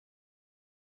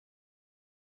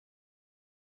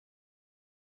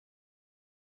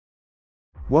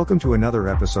Welcome to another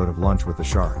episode of Lunch with the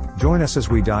Shark. Join us as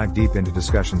we dive deep into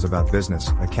discussions about business,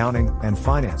 accounting, and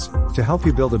finance to help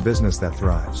you build a business that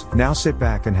thrives. Now sit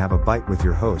back and have a bite with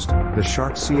your host, the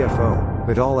Shark CFO,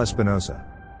 Vidal Espinosa.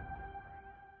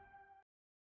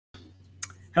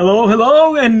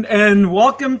 Hello, and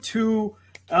welcome to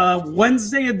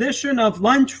Wednesday edition of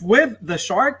Lunch with the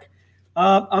Shark.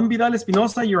 I'm Vidal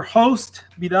Espinosa, your host,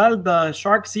 Vidal, the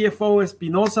Shark CFO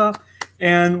Espinosa,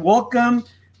 and welcome.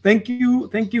 Thank you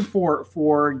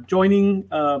for joining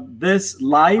this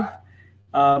live.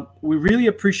 We really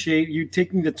appreciate you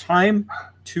taking the time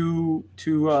to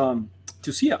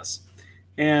see us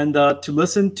and to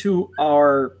listen to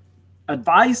our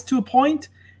advice to a point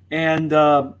and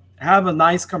have a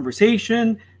nice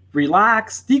conversation,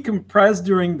 relax, decompress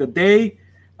during the day.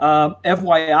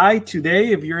 FYI,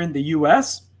 today, if you're in the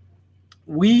U.S.,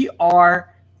 we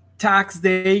are tax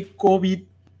day COVID-19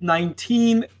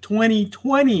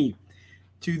 2020.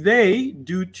 Today,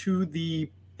 due to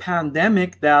the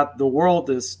pandemic that the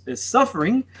world is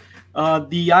suffering,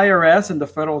 the IRS and the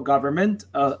federal government,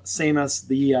 same as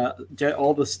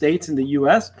all the states in the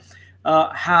U.S.,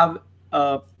 have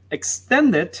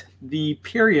extended the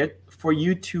period for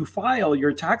you to file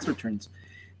your tax returns.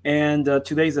 And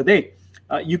today's the day.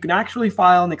 You can actually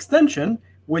file an extension,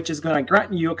 which is going to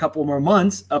grant you a couple more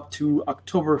months up to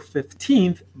October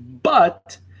 15th.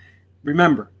 But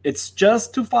remember, it's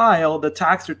just to file the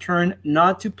tax return,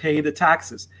 not to pay the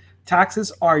taxes.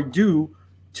 Taxes are due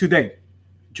today,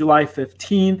 July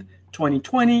 15th,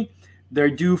 2020.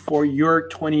 They're due for your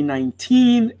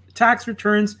 2019 tax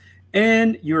returns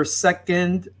and your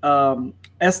second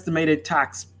estimated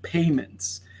tax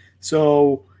payments.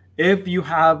 So if you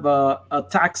have a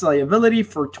tax liability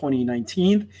for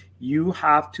 2019, you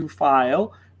have to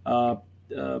file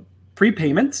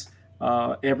prepayments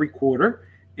every quarter.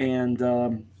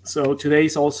 And so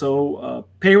today's also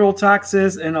payroll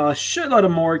taxes and a shitload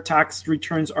of more tax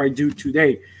returns are due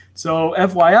today. So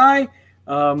FYI,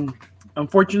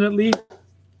 unfortunately,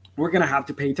 we're going to have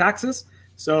to pay taxes.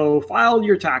 So file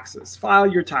your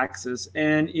taxes.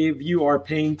 And if you are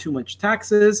paying too much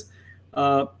taxes,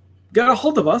 get a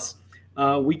hold of us.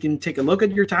 We can take a look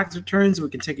at your tax returns. We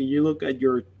can take a look at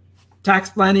your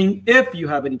tax planning if you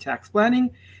have any tax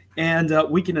planning, and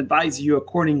we can advise you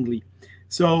accordingly.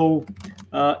 So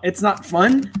it's not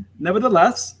fun.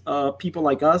 Nevertheless, people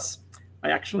like us,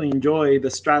 I actually enjoy the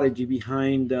strategy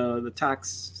behind the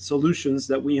tax solutions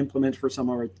that we implement for some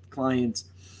of our clients.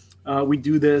 We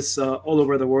do this all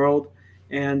over the world,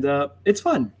 and it's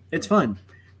fun. It's fun.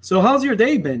 So how's your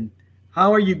day been?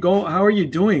 How are you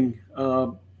doing?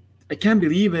 I can't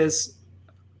believe it's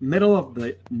middle of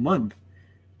the month.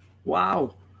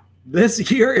 Wow.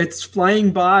 This year it's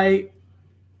flying by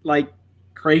like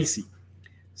crazy.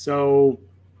 So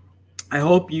I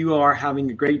hope you are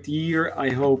having a great year. I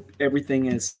hope everything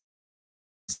is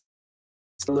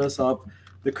regardless of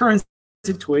the current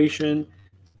situation.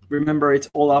 Remember, it's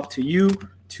all up to you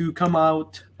to come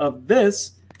out of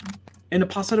this in a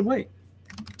positive way.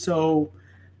 So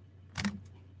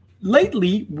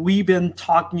lately, we've been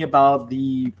talking about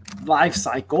the life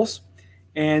cycles.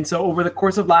 And so over the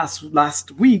course of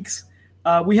last weeks,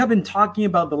 we have been talking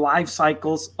about the life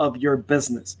cycles of your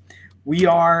business. We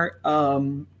are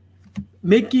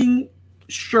making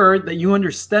sure that you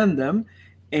understand them,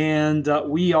 and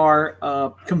we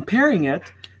are comparing it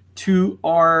to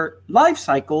our life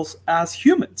cycles as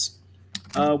humans.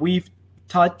 We've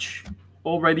touched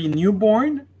already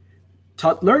newborn,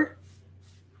 toddler,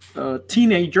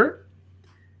 teenager,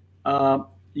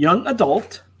 young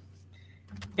adult,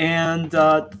 and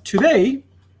today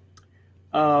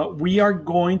we are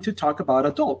going to talk about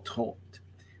adulthood.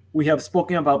 We have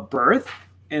spoken about birth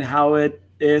and how it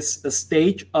is a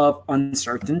stage of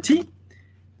uncertainty,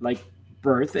 like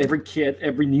birth. Every kid,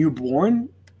 every newborn,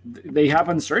 they have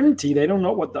uncertainty. They don't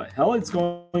know what the hell is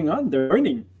going on. They're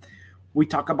learning. We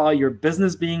talk about your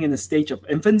business being in a stage of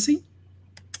infancy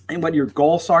and what your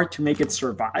goals are to make it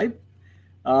survive.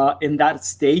 In that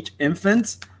stage,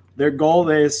 infants, their goal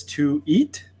is to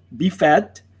eat, be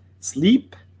fed,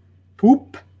 sleep,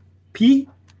 poop, pee,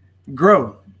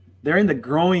 grow. They're in the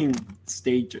growing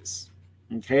stages,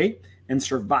 okay, and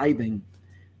surviving.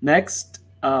 Next,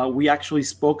 we actually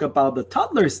spoke about the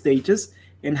toddler stages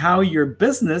and how your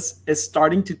business is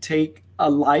starting to take a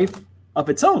life of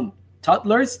its own.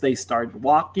 Toddlers, they start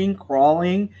walking,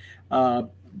 crawling,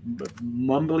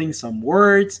 mumbling some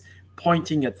words,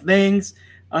 pointing at things,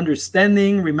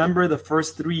 understanding. Remember, the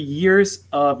first 3 years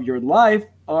of your life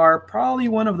are probably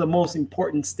one of the most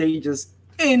important stages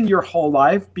in your whole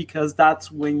life, because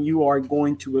that's when you are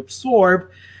going to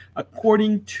absorb,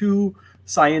 according to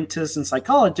scientists and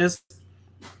psychologists,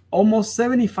 almost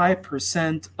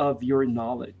 75% of your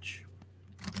knowledge.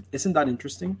 Isn't that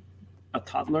interesting? A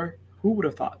toddler? Who would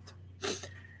have thought?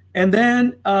 And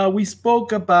then we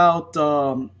spoke about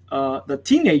the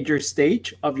teenager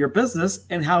stage of your business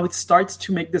and how it starts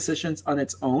to make decisions on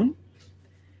its own.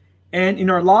 And in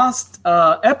our last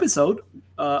episode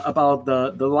about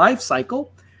the life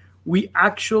cycle, we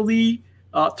actually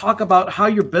talk about how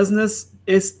your business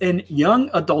is in young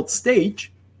adult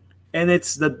stage, and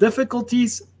it's the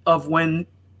difficulties of when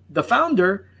the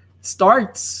founder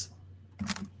starts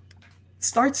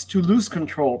to lose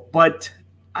control. But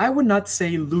I would not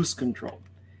say lose control.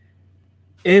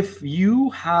 If you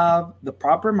have the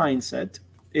proper mindset,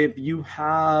 if you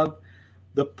have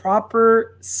the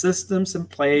proper systems in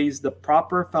place, the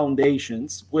proper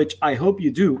foundations, which I hope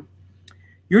you do,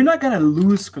 you're not going to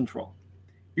lose control.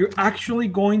 You're actually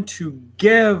going to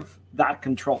give that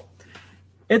control.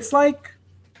 It's like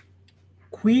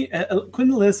Queen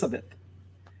Elizabeth.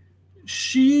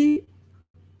 She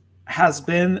has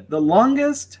been the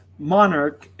longest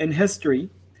monarch in history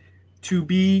to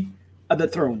be at the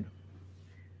throne.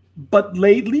 But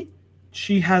lately,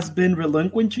 she has been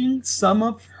relinquishing some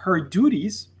of her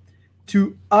duties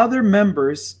to other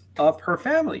members of her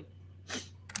family.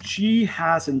 She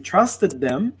has entrusted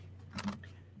them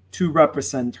to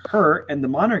represent her and the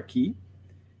monarchy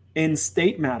in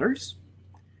state matters.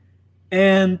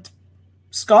 And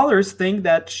scholars think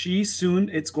that she soon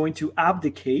is going to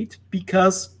abdicate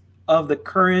because of the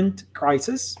current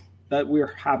crisis that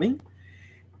we're having.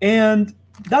 And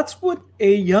that's what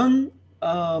a young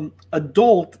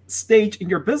adult stage in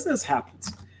your business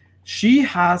happens. She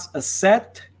has a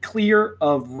set clear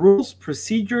of rules,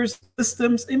 procedures,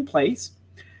 systems in place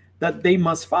that they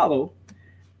must follow.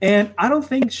 And I don't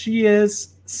think she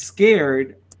is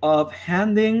scared of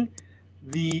handing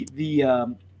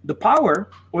the power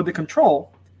or the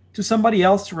control to somebody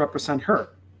else to represent her.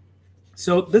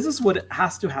 So this is what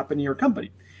has to happen in your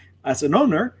company. As an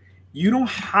owner, you don't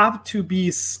have to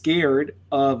be scared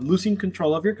of losing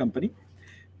control of your company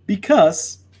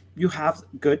because you have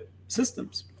good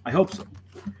systems. I hope so.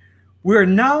 We're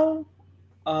now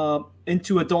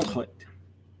into adulthood.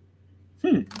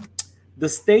 The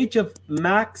stage of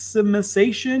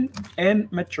maximization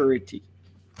and maturity.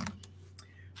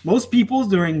 Most people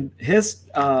during his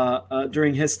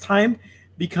time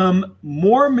become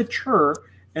more mature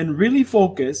and really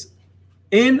focus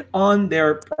in on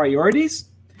their priorities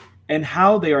and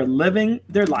how they are living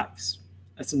their lives.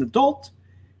 As an adult,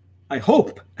 I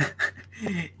hope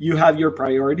you have your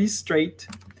priorities straight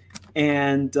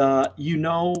and you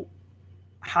know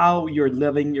how you're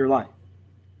living your life.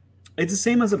 It's the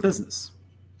same as a business.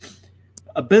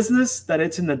 A business that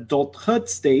it's in adulthood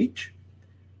stage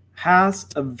has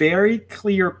a very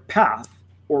clear path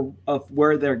of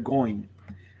where they're going,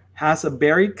 has a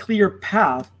very clear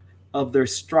path of their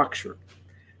structure,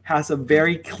 has a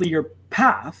very clear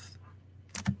path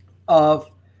of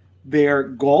their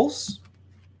goals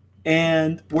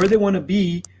and where they want to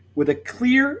be with a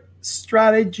clear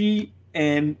strategy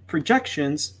and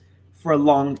projections for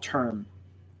long term.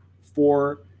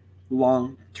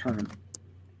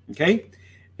 Okay?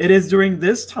 It is during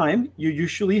this time you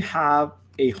usually have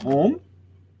a home,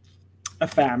 a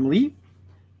family,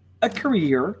 a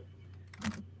career,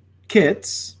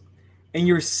 kids, and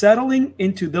you're settling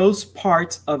into those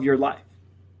parts of your life.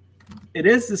 It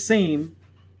is the same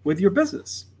with your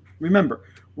business. Remember,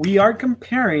 we are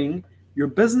comparing your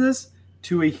business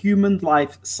to a human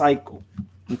life cycle.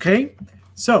 Okay?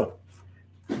 So,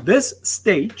 this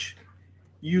stage,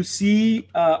 you see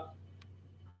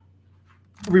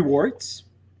rewards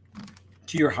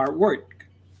to your hard work.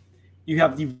 You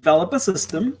have developed a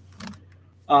system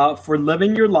for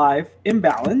living your life in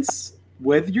balance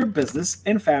with your business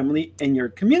and family and your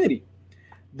community.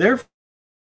 Therefore,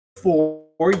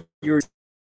 you're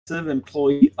an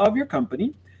employee of your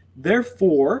company.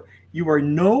 Therefore, you are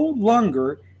no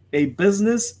longer a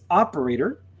business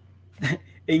operator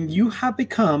and you have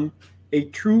become a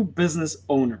true business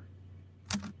owner.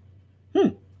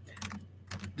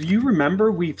 Do you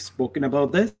remember we've spoken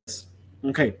about this?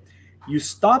 Okay. You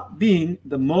stop being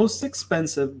the most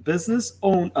expensive business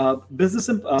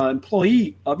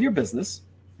employee of your business.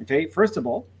 Okay, first of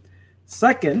all.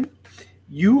 Second,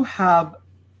 you have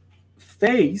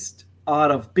phased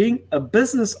out of being a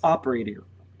business operator,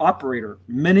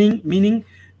 meaning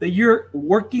that you're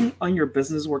working on your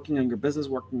business for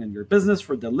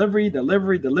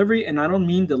delivery. And I don't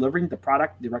mean delivering the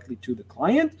product directly to the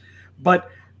client,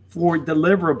 but for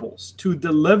deliverables, to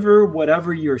deliver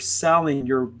whatever you're selling,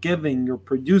 you're giving, you're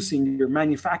producing, you're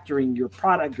manufacturing, your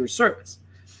product, your service.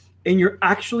 And you're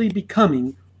actually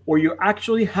becoming, or you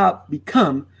actually have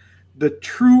become the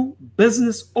true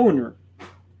business owner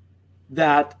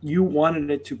that you wanted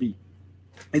it to be.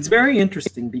 It's very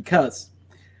interesting because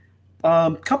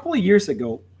a couple of years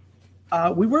ago,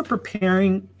 we were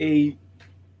preparing a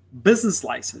business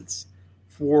license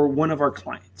for one of our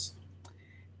clients.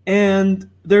 And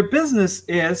their business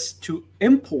is to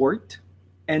import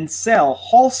and sell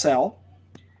wholesale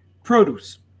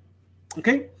produce.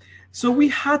 Okay? So we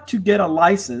had to get a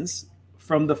license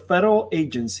from the federal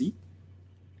agency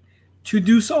to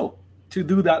do so, to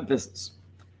do that business.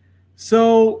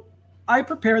 So I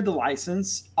prepared the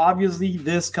license. Obviously,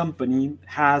 this company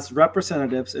has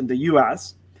representatives in the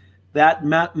US that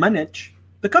manage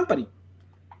the company.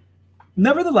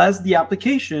 Nevertheless, the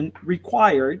application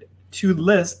required to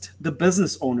list the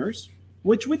business owners,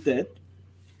 which we did,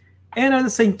 and at the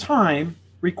same time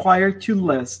required to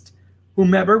list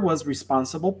whomever was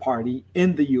responsible party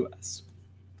in the US.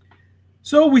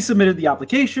 So we submitted the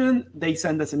application. They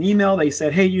sent us an email. They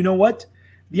said, hey, you know what?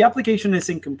 The application is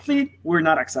incomplete. We're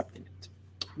not accepting it.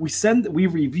 We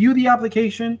review the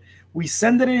application. We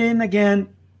send it in again.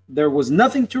 There was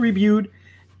nothing to review.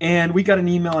 And we got an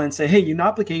email and say, hey, your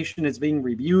application is being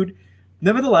reviewed.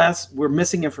 Nevertheless, we're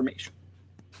missing information.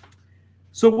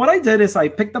 So what I did is I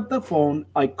picked up the phone.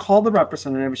 I called the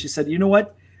representative. She said, you know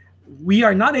what? We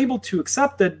are not able to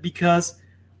accept it because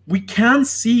we can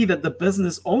see that the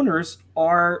business owners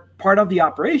are part of the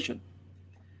operation.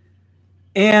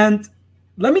 And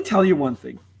let me tell you one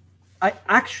thing. I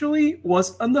actually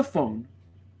was on the phone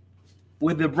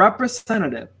with the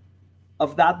representative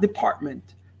of that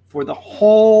department for the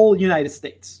whole United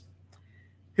States.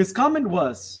 His comment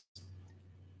was,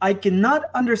 I cannot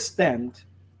understand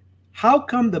how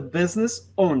come the business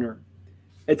owner,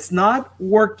 it's not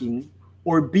working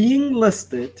or being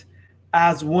listed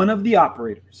as one of the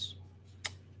operators.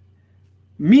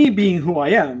 Me being who I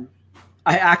am,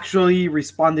 I actually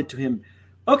responded to him,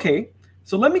 okay,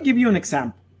 so let me give you an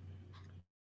example.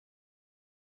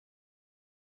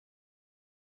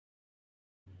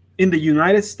 In the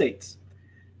United States,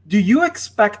 do you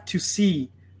expect to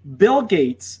see Bill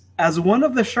Gates as one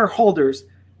of the shareholders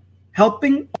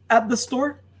helping at the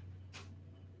store?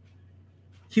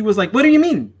 He was like, what do you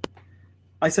mean?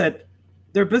 I said,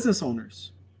 they're business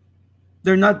owners.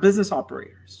 They're not business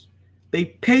operators. They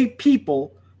pay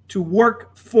people to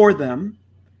work for them,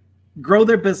 grow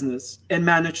their business, and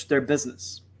manage their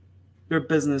business. They're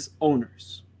business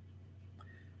owners.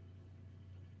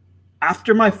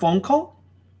 After my phone call,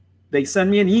 they sent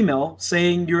me an email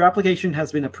saying your application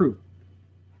has been approved.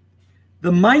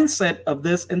 The mindset of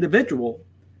this individual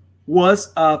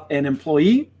was of an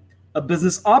employee, a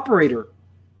business operator.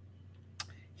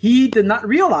 He did not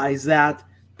realize that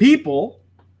people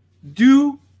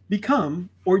do become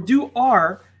or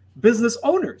are business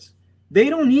owners. They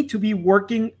don't need to be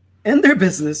working in their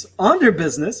business, on their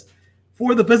business,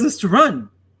 for the business to run.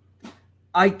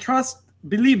 I trust,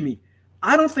 believe me,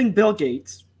 I don't think Bill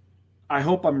Gates, I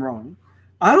hope I'm wrong,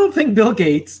 I don't think Bill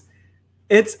Gates,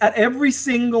 it's at every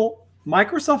single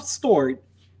Microsoft store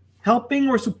helping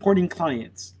or supporting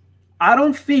clients. I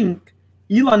don't think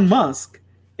Elon Musk,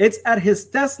 it's at his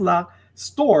Tesla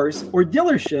stores or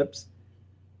dealerships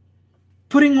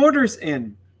putting orders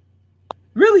in.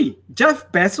 Really,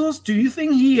 Jeff Bezos, do you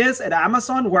think he is at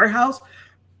Amazon warehouse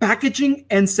packaging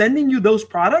and sending you those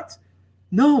products?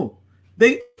 No,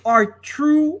 they are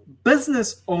true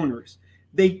business owners.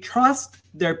 They trust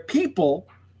their people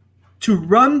to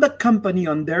run the company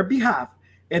on their behalf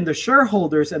and the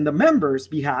shareholders and the members'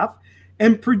 behalf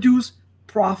and produce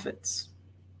profits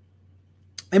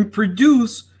and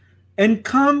produce and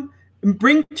come and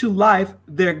bring to life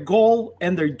their goal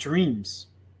and their dreams.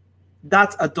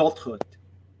 That's adulthood.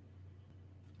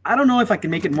 I don't know if I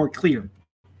can make it more clear.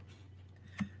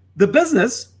 The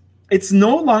business, it's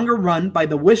no longer run by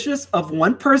the wishes of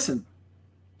one person.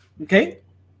 Okay?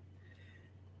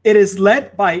 It is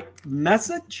led by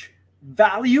message,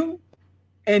 value,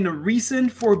 and a reason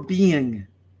for being.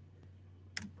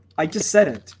 I just said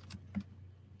it.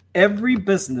 Every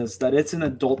business that is in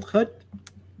adulthood,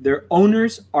 their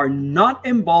owners are not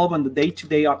involved in the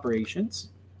day-to-day operations,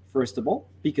 first of all,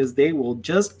 because they will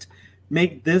just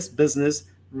make this business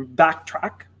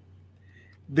backtrack.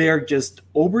 They're just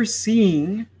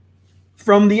overseeing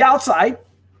from the outside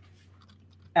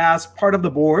as part of the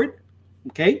board,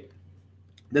 okay,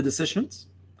 the decisions.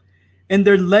 And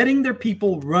they're letting their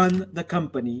people run the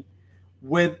company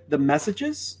with the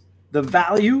messages, the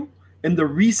value, and the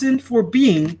reason for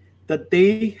being that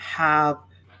they have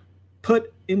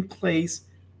put in place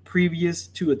previous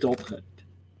to adulthood.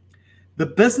 The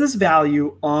business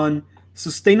value on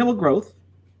sustainable growth,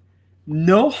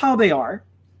 know how they are,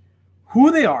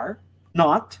 who they are,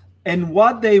 not, and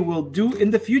what they will do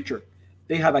in the future.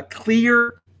 They have a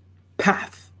clear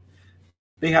path.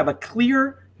 They have a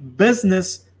clear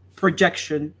business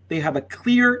projection. They have a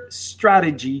clear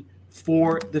strategy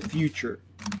for the future.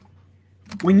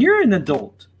 When you're an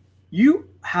adult, you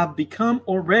have become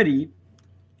already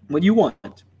what you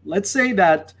want. Let's say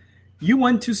that you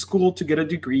went to school to get a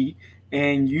degree,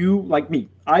 and you, like me,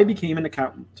 I became an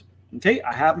accountant. Okay,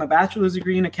 I have my bachelor's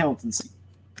degree in accountancy.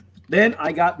 Then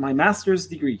I got my master's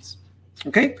degrees.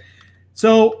 Okay,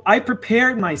 so I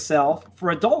prepared myself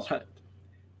for adulthood.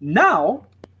 Now,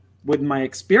 with my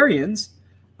experience,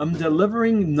 I'm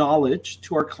delivering knowledge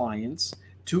to our clients,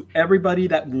 to everybody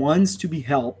that wants to be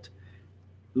helped.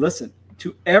 Listen,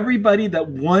 to everybody that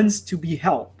wants to be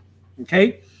helped.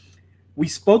 Okay, we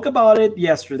spoke about it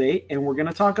yesterday, and we're going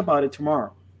to talk about it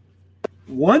tomorrow.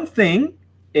 One thing,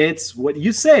 it's what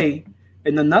you say,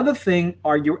 and another thing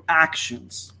are your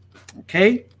actions.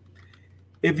 Okay?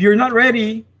 If you're not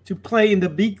ready to play in the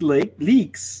big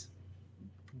leagues,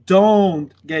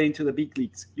 don't get into the big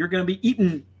leagues. You're going to be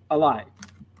eaten alive.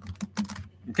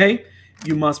 Okay?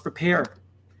 You must prepare.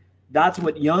 That's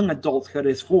what young adulthood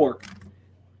is for.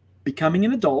 Becoming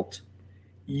an adult,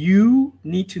 you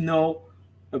need to know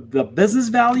the business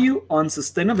value on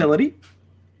sustainability,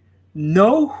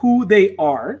 know who they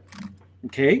are.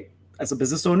 Okay? As a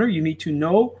business owner, you need to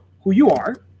know who you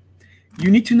are. You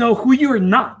need to know who you're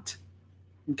not.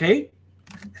 Okay?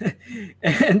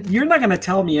 And you're not going to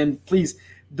tell me, and please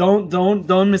don't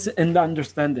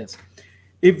misunderstand this.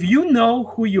 If you know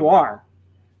who you are,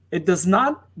 it does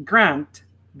not grant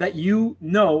that you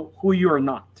know who you are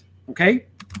not. Okay?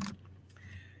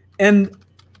 And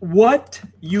what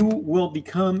you will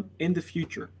become in the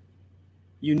future.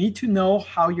 You need to know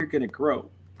how you're going to grow.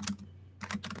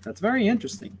 That's very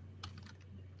interesting.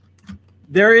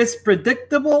 There is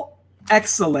predictable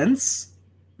excellence.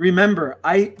 Remember,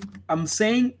 I'm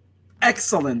saying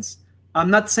excellence. I'm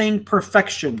not saying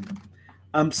perfection.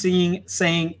 I'm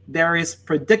saying there is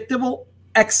predictable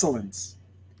excellence.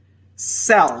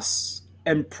 Sales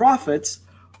and profits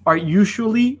are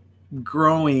usually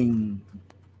growing.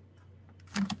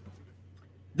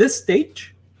 This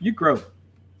stage, you grow.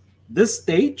 This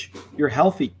stage, you're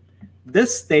healthy.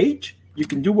 This stage, you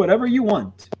can do whatever you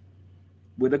want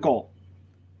with a goal.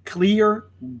 Clear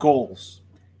goals.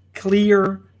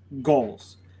 Clear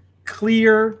goals.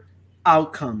 Clear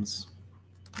outcomes.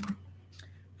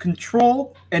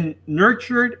 Controlled and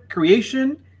nurtured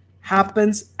creation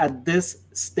happens at this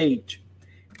stage.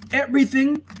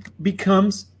 Everything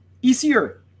becomes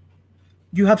easier.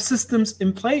 You have systems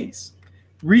in place.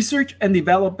 Research and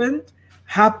development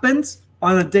happens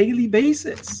on a daily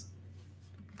basis.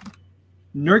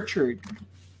 Nurtured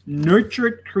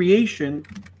creation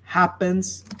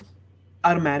happens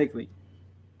automatically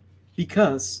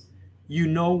because you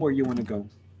know where you want to go.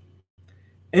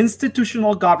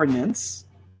 Institutional governance.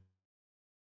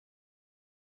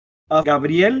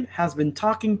 Gabriel has been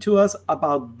talking to us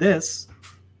about this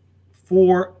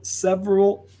for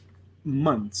several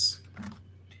months.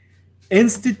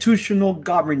 Institutional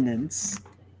governance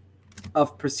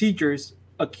of procedures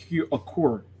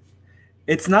occur.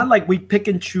 It's not like we pick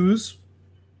and choose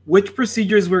which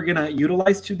procedures we're going to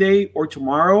utilize today or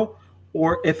tomorrow,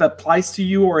 or if it applies to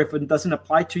you or if it doesn't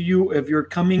apply to you. If you're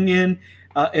coming in,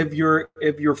 if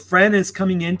your friend is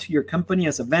coming into your company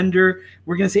as a vendor,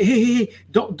 we're going to say, hey,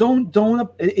 don't,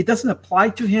 it doesn't apply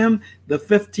to him,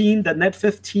 the net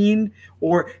 15,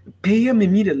 or pay him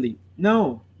immediately.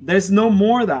 No, there's no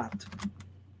more of that.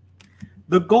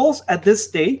 The goals at this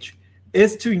stage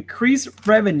is to increase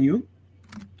revenue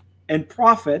and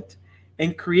profit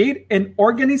and create an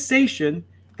organization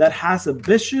that has a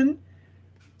vision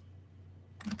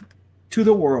to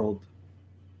the world.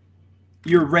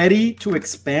 You're ready to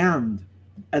expand.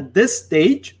 At this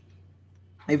stage,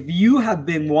 if you have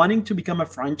been wanting to become a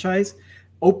franchise,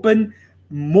 open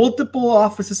multiple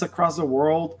offices across the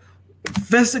world,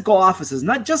 physical offices,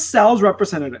 not just sales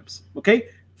representatives, okay?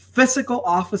 Physical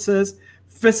offices,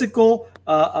 physical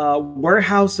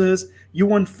warehouses. You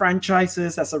want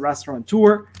franchises as a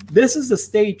restaurateur. This is the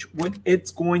stage when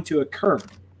it's going to occur,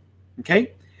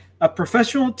 okay? A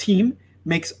professional team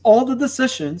makes all the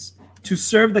decisions to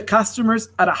serve the customers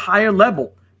at a higher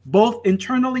level, both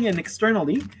internally and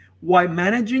externally, while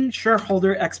managing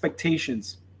shareholder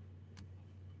expectations.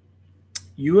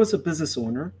 You as a business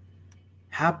owner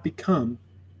have become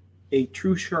a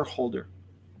true shareholder.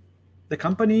 The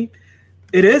company,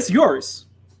 it is yours.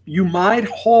 You might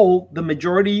hold the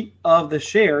majority of the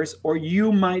shares, or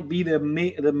you might be the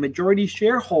majority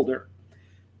shareholder.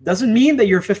 Doesn't mean that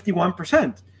you're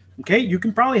 51%. Okay, you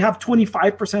can probably have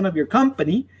 25% of your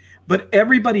company, but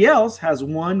everybody else has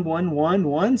one, one, one,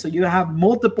 one. So you have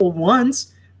multiple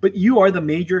ones, but you are the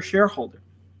major shareholder.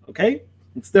 Okay?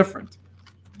 It's different.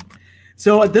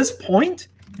 So at this point,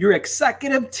 your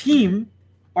executive team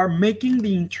are making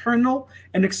the internal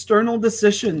and external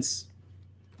decisions.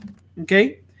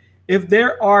 Okay? If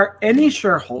there are any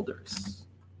shareholders,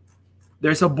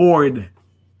 there's a board.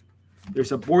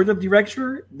 There's a board of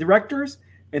directors,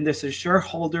 and there's a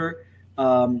shareholder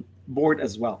board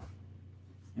as well.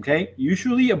 Okay?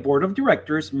 Usually a board of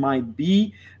directors might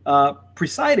be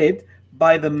presided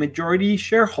by the majority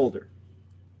shareholder.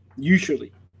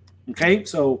 Usually. Okay?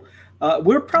 So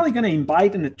we're probably going to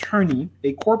invite an attorney,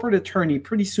 a corporate attorney,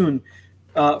 pretty soon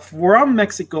from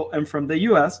Mexico and from the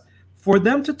US for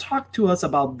them to talk to us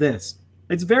about this.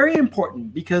 It's very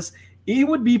important because it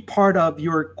would be part of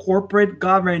your corporate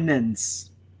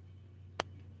governance.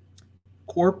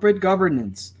 Corporate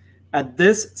governance. At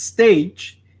this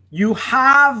stage, you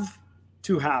have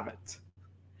to have it.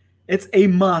 It's a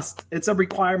must. It's a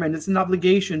requirement. It's an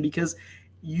obligation because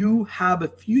you have a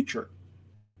future.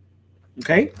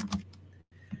 Okay?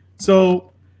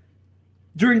 So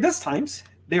during these times,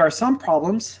 there are some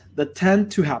problems that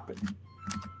tend to happen.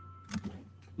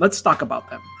 Let's talk about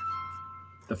them.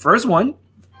 The first one,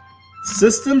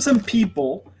 systems and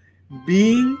people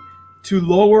being to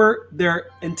lower their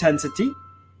intensity.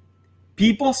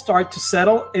 People start to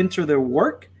settle into their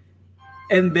work,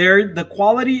 and the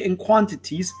quality and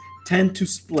quantities tend to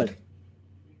split.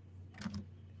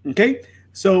 Okay?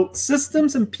 So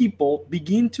systems and people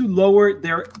begin to lower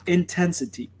their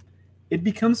intensity. It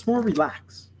becomes more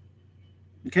relaxed.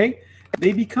 Okay?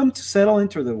 They become to settle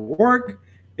into their work.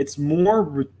 It's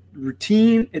more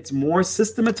routine. It's more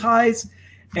systematized.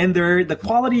 And the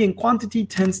quality and quantity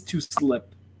tends to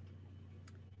slip.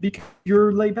 Because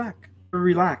you're laid back. You're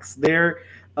relaxed.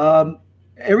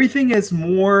 Everything is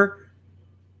more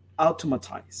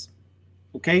automatized.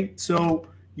 Okay? So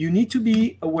you need to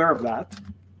be aware of that.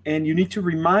 And you need to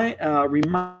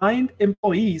remind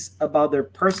employees about their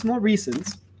personal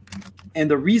reasons and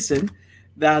the reason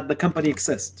that the company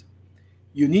exists.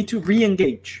 You need to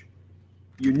re-engage.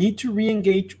 You need to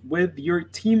re-engage with your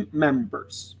team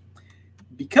members.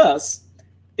 Because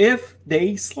if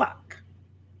they slack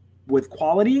with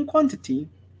quality and quantity,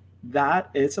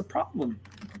 that is a problem.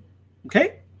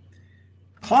 Okay?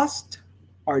 Costs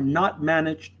are not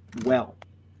managed well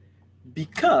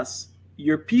because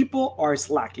your people are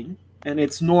slacking, and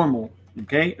it's normal.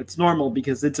 Okay? It's normal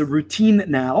because it's a routine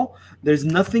now. There's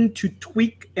nothing to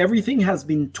tweak. Everything has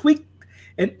been tweaked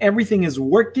and everything is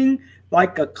working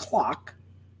like a clock.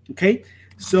 Okay?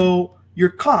 So your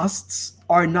costs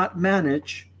are not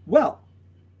managed well.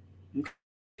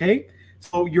 Okay?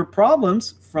 So your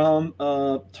problems from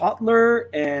toddler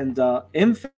and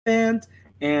infant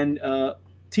and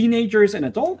teenagers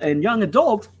and young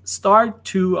adult start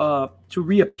to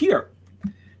reappear.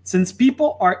 Since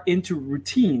people are into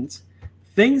routines,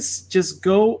 things just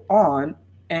go on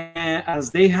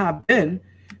as they have been.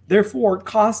 Therefore,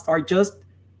 costs are just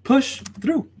pushed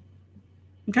through.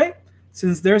 Okay?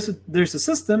 Since there's a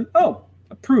system,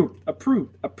 approved,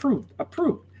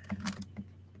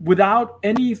 without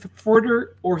any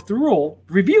further or thorough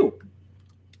review.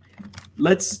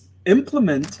 Let's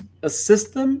implement a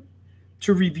system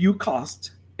to review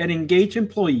cost and engage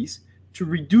employees to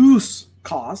reduce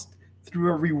cost through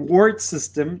a reward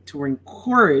system to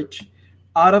encourage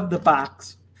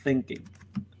out-of-the-box thinking.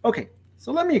 Okay,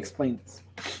 so let me explain this.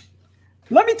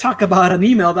 Let me talk about an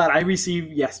email that I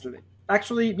received yesterday.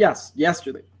 Actually, yes,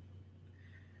 yesterday.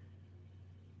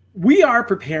 We are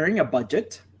preparing a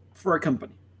budget for a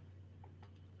company.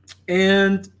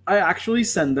 And I actually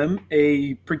send them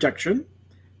a projection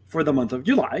for the month of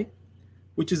July,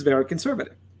 which is very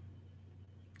conservative.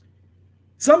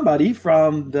 Somebody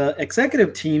from the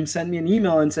executive team sent me an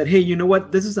email and said, hey, you know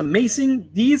what? This is amazing.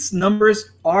 This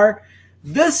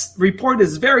report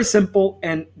is very simple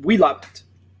and we love it.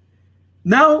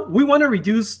 Now we want to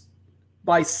reduce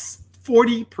by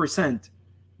 40%.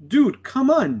 Dude,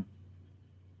 come on.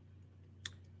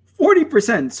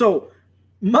 40%. So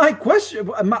my question,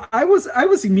 I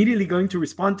was immediately going to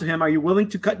respond to him, are you willing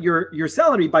to cut your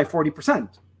salary by 40%?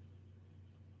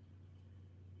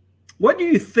 What do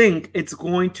you think it's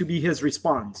going to be his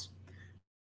response?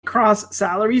 Across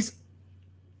salaries,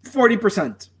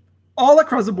 40%. All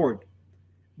across the board.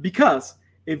 Because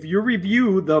if you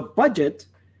review the budget,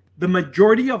 the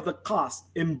majority of the cost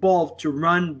involved to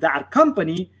run that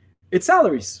company, it's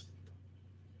salaries.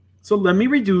 So let me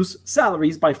reduce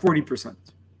salaries by 40%.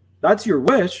 That's your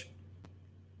wish.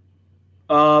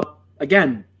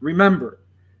 Again, remember,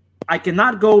 I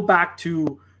cannot go back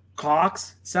to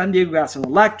Cox, San Diego Gas and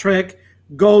Electric,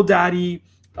 GoDaddy,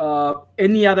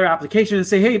 any other application, and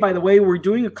say, hey, by the way, we're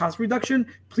doing a cost reduction.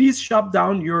 Please shop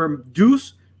down your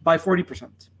dues by 40%.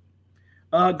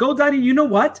 GoDaddy, you know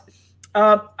what?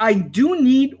 I do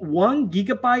need 1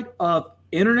 gigabyte of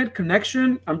internet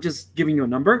connection. I'm just giving you a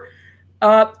number.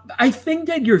 I think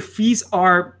that your fees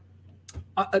are,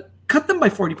 cut them by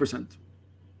 40%.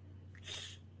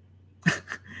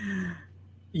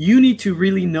 You need to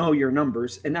really know your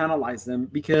numbers and analyze them,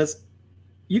 because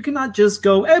you cannot just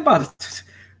go, hey, but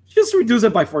just reduce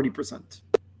it by 40%.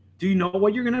 Do you know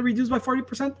what you're going to reduce by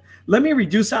 40%? Let me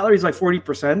reduce salaries by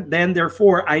 40%. Then,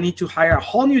 therefore, I need to hire a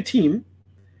whole new team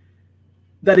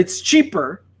that it's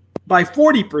cheaper by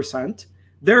 40%.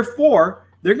 Therefore,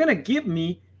 they're going to give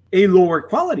me a lower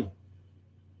quality.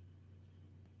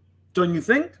 Don't you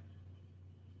think?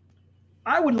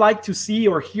 I would like to see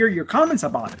or hear your comments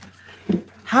about it.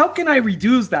 How can I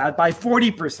reduce that by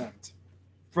 40%?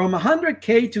 From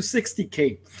 100K to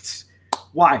 60K.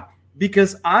 Why?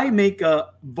 Because I make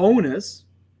a bonus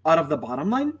out of the bottom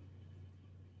line?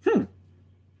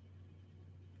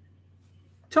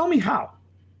 Tell me how.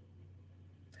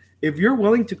 If you're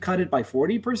willing to cut it by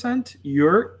 40%,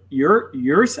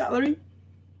 your salary,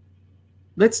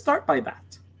 let's start by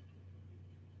that.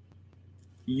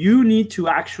 You need to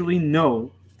actually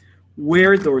know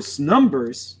where those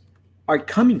numbers are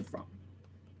coming from.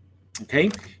 Okay?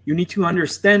 You need to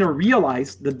understand or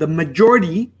realize that the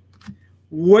majority,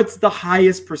 what's the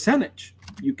highest percentage?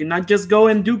 You cannot just go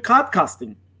and do cut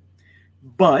costing.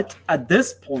 But at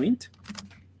this point,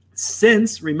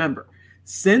 since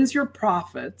your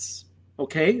profits,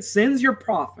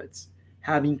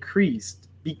 have increased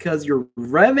because your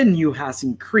revenue has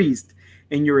increased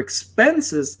and your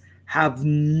expenses have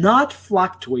not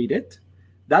fluctuated,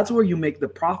 that's where you make the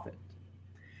profit.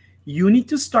 You need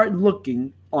to start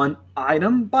looking on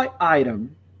item by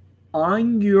item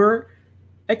on your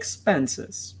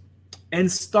expenses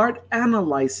and start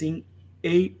analyzing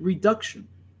a reduction.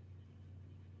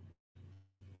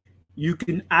 You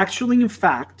can actually, in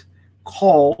fact,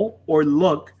 call or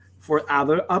look for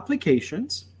other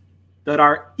applications that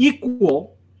are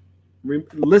equal,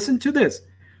 listen to this,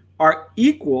 are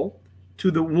equal to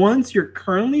the ones you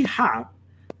currently have,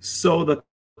 so the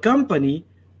company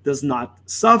does not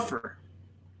suffer.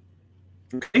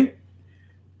 Okay?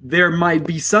 There might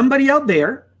be somebody out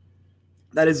there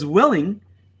that is willing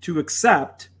to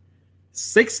accept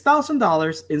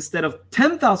 $6,000 instead of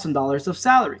 $10,000 of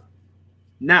salary.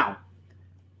 Now,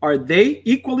 are they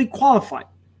equally qualified?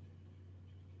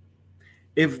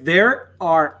 If they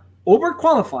are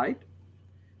overqualified,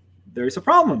 there's a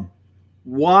problem.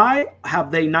 Why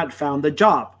have they not found a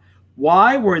job?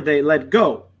 Why were they let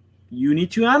go? You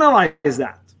need to analyze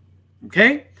that.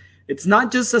 Okay? It's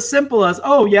not just as simple as,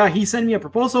 oh, yeah, he sent me a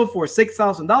proposal for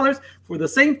 $6,000 for the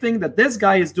same thing that this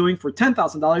guy is doing for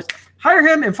 $10,000. Hire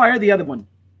him and fire the other one.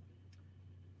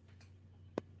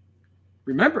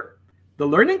 Remember, the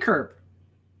learning curve.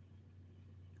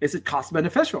 Is it cost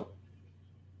beneficial?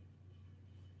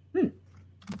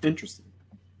 Interesting.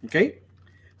 Okay?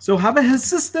 So have a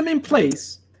system in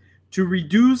place to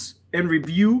reduce and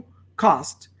review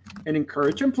cost and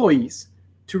encourage employees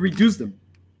to reduce them.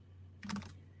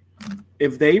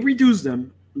 If they reduce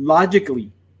them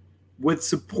logically with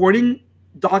supporting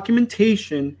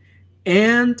documentation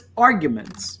and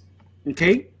arguments,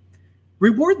 okay,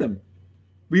 reward them.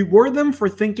 Reward them for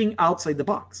thinking outside the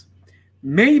box.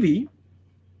 Maybe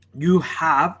you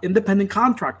have independent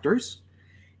contractors,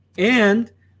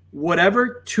 and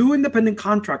whatever 2 independent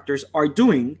contractors are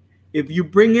doing, if you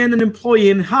bring in an employee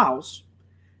in-house,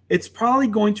 it's probably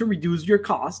going to reduce your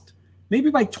cost maybe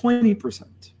by 20%.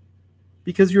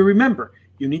 Because you remember,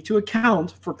 you need to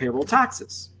account for payroll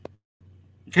taxes.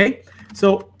 Okay?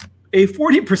 So a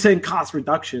 40% cost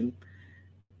reduction,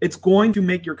 it's going to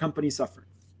make your company suffer,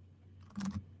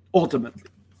 ultimately.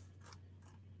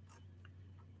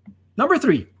 Number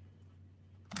 3,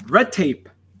 red tape.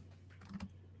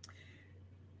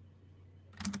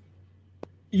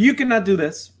 You cannot do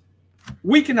this.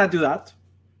 We cannot do that.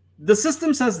 The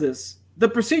system says this. The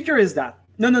procedure is that.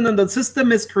 No. The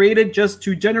system is created just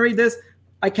to generate this.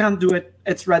 I can't do it.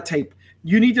 It's red tape.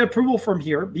 You need approval from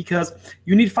here because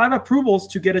you need 5 approvals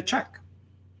to get a check.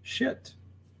 Shit.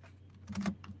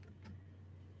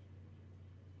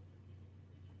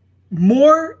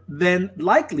 More than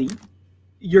likely,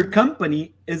 your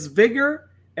company is bigger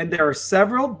and there are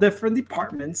several different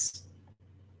departments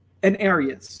and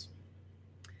areas.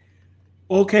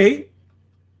 Okay.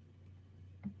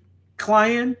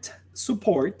 Client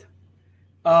support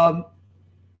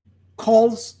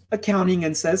calls accounting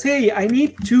and says, hey, I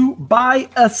need to buy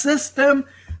a system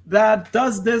that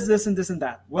does this, this, and this, and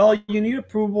that. Well, you need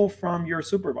approval from your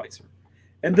supervisor.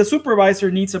 And the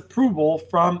supervisor needs approval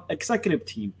from executive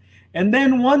team. And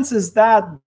then once is that,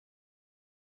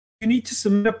 you need to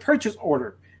submit a purchase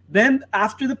order. Then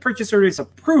after the purchase order is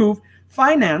approved,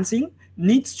 financing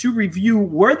needs to review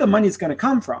where the money is going to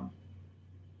come from.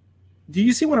 Do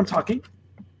you see what I'm talking?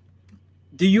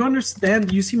 Do you understand?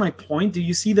 Do you see my point? Do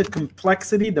you see the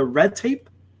complexity, the red tape?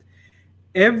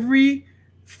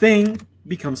 Everything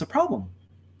becomes a problem.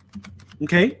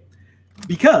 Okay?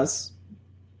 Because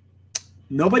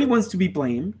nobody wants to be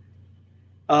blamed.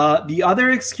 The other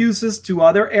excuses to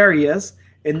other areas,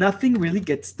 and nothing really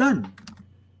gets done.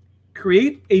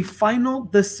 Create a final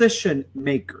decision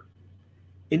maker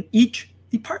in each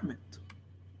department.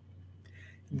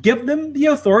 Give them the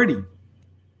authority.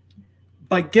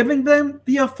 By giving them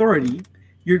the authority,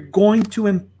 you're going to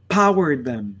empower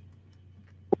them.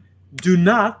 Do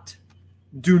not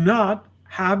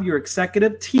have your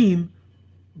executive team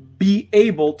be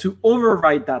able to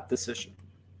override that decision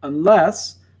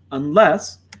unless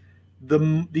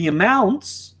the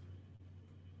amounts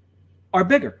are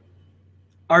big,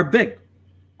 are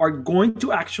going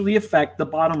to actually affect the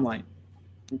bottom line.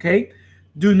 Okay?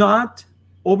 Do not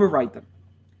override them.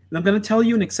 And I'm going to tell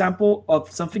you an example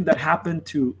of something that happened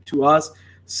to us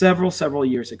several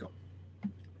years ago.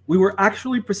 We were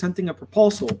actually presenting a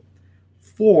proposal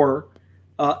for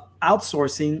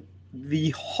outsourcing the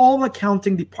whole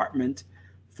accounting department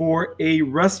for a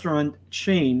restaurant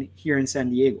chain here in San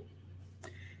Diego.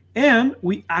 And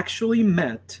we actually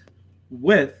met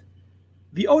with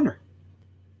the owner.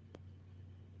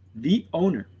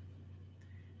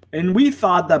 And we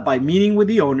thought that by meeting with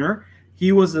the owner,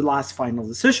 he was the last final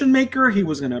decision maker. He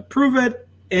was going to approve it.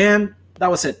 And that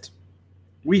was it.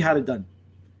 We had it done.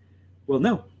 Well,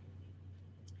 no.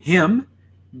 Him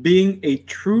being a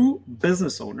true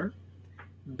business owner,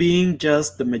 being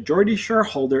just the majority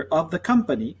shareholder of the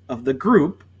company, of the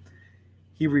group,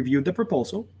 he reviewed the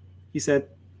proposal. He said,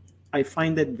 I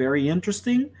find it very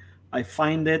interesting. I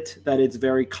find it that it's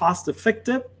very cost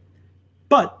effective,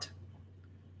 but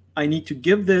I need to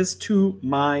give this to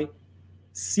my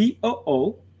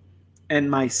COO and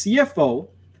my CFO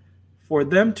for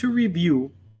them to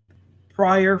review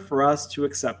prior for us to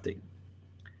accepting.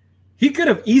 He could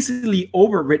have easily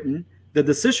overwritten the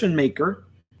decision maker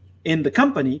in the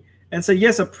company and say,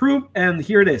 yes, approve, and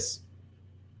here it is.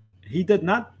 He did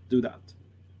not do that.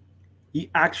 He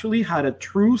actually had a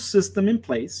true system in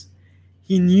place.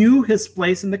 He knew his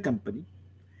place in the company,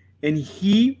 and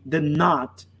he did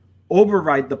not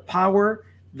override the power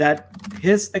that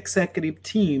his executive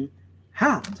team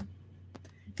had.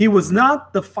 He was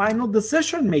not the final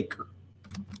decision maker.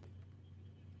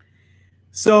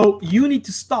 So you need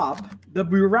to stop the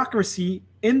bureaucracy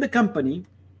in the company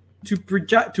to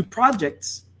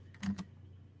projects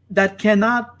that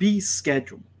cannot be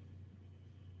scheduled.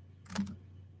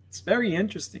 It's very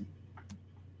interesting.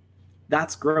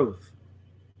 That's growth.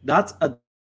 That's a.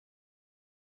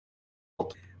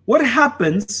 What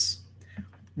happens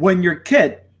when your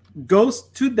kid goes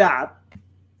to dad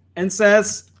and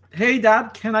says, hey,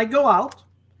 dad, can I go out?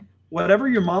 Whatever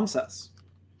your mom says.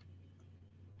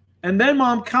 And then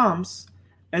mom comes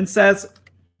and says,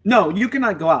 no, you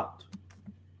cannot go out.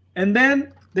 And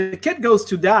then the kid goes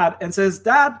to dad and says,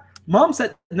 dad, mom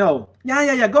said no.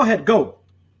 Yeah, go ahead, go.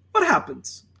 What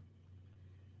happens?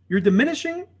 You're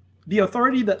diminishing the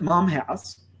authority that mom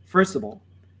has, first of all.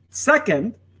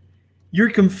 Second, you're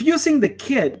confusing the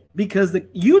kid because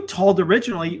you told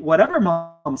originally whatever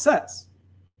mom says.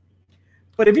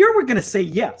 But if you were going to say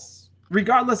yes,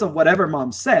 regardless of whatever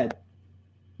mom said,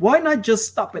 why not just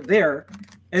stop it there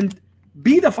and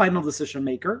be the final decision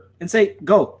maker and say,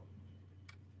 go?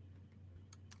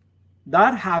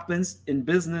 That happens in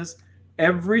business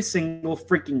every single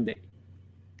freaking day.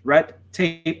 Red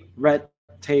tape, red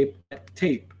tape, red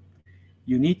tape.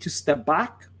 You need to step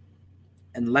back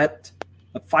and let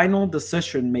a final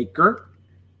decision maker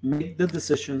make the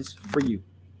decisions for you.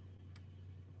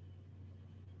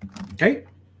 Okay?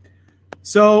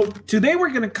 So today we're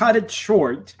going to cut it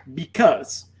short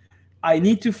because I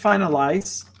need to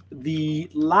finalize the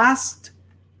last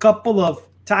couple of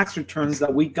tax returns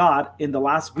that we got in the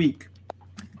last week.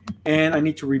 And I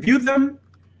need to review them,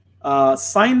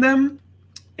 sign them,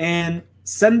 and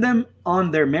send them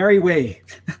on their merry way.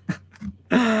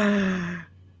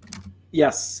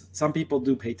 Yes, some people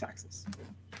do pay taxes.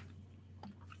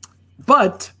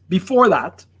 But before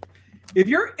that, if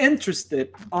you're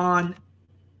interested on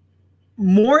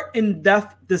more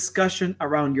in-depth discussion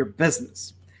around your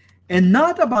business, and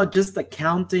not about just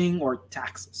accounting or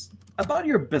taxes, about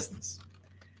your business,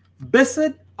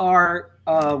 visit our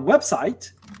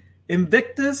website,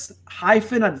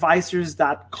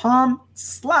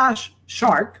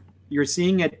 invictus-advisors.com/shark. You're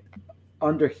seeing it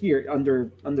under here,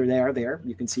 under there.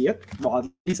 You can see it. Well, at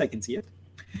least I can see it.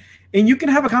 And you can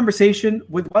have a conversation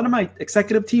with one of my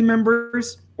executive team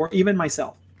members or even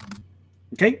myself.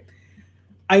 Okay?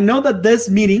 I know that this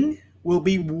meeting will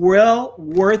be well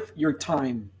worth your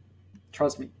time.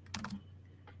 Trust me.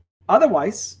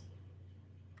 Otherwise,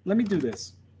 let me do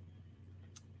this.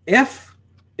 If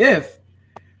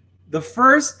the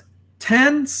first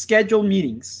 10 scheduled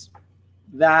meetings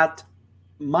that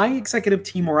my executive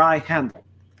team or I handle,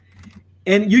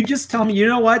 and you just tell me, you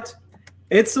know what,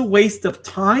 it's a waste of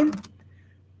time,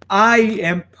 I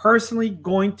am personally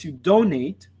going to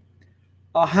donate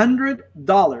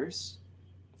 $100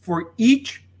 for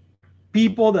each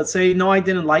people that say, no, I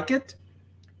didn't like it,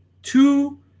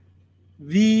 to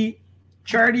the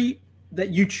charity that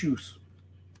you choose.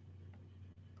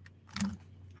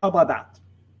 How about that?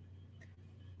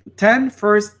 10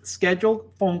 first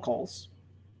scheduled phone calls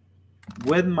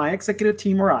with my executive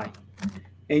team or I,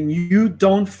 and you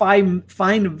don't find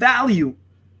value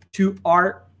to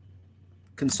our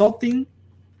consulting,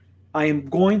 I am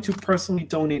going to personally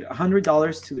donate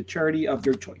 $100 to the charity of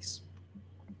your choice.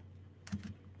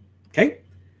 Okay?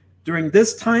 During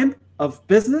this time of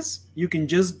business, you can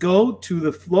just go to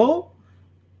the flow.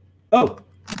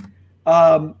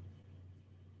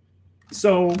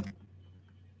 So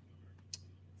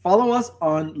follow us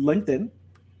on LinkedIn.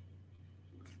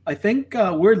 I think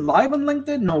we're live on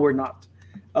LinkedIn. No, we're not.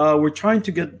 We're trying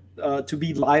to get to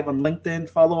be live on LinkedIn.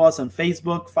 Follow us on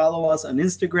Facebook. Follow us on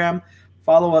Instagram.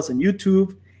 Follow us on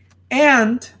YouTube.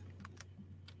 And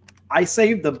I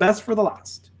saved the best for the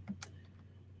last.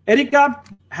 Erika,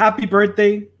 happy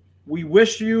birthday. We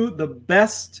wish you the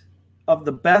best of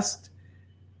the best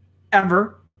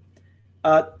ever.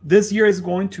 This year is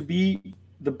going to be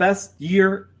the best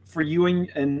year for you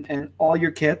and all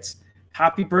your kids.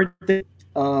 Happy birthday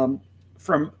from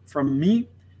me,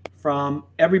 from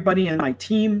everybody in my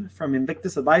team, from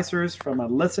Invictus Advisors, from our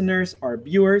listeners, our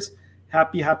viewers.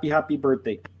 Happy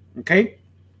birthday. Okay?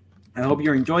 I hope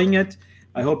you're enjoying it.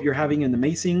 I hope you're having an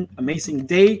amazing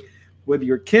day with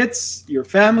your kids, your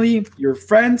family, your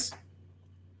friends,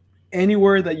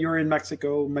 anywhere that you're in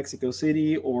Mexico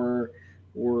City or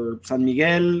San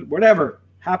Miguel, whatever.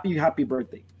 Happy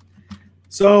birthday.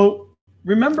 So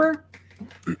remember,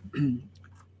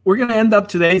 we're going to end up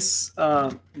today's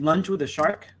Lunch with the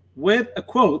Shark with a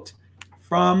quote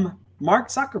from Mark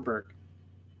Zuckerberg.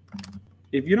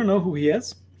 If you don't know who he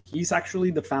is, he's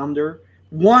actually the founder,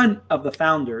 one of the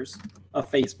founders of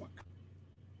Facebook.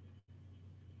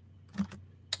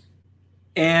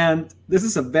 And this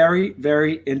is a very,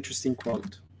 very interesting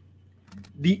quote.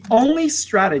 The only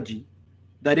strategy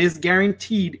that is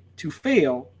guaranteed to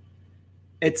fail,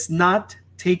 it's not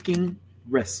taking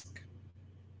risk.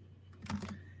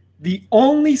 The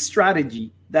only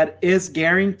strategy that is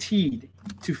guaranteed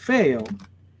to fail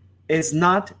is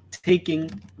not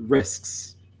taking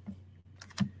risks.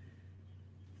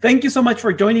 Thank you so much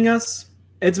for joining us.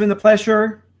 It's been a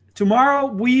pleasure. Tomorrow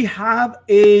we have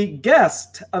a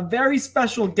guest, a very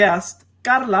special guest,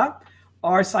 Carla,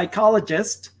 our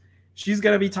psychologist. She's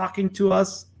going to be talking to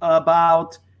us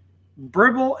about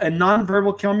verbal and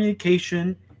nonverbal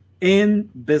communication in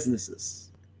businesses.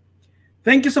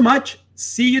 Thank you so much.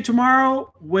 See you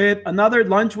tomorrow with another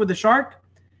Lunch with the Shark.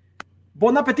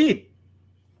 Bon appetit.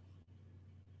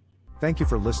 Thank you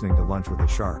for listening to Lunch with the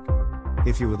Shark.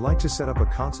 If you would like to set up a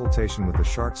consultation with the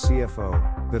Shark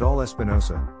CFO, Vidal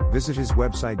Espinosa, visit his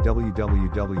website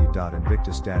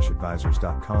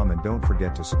www.invictus-advisors.com and don't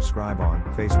forget to subscribe on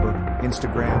Facebook,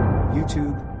 Instagram,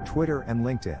 YouTube, Twitter, and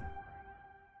LinkedIn.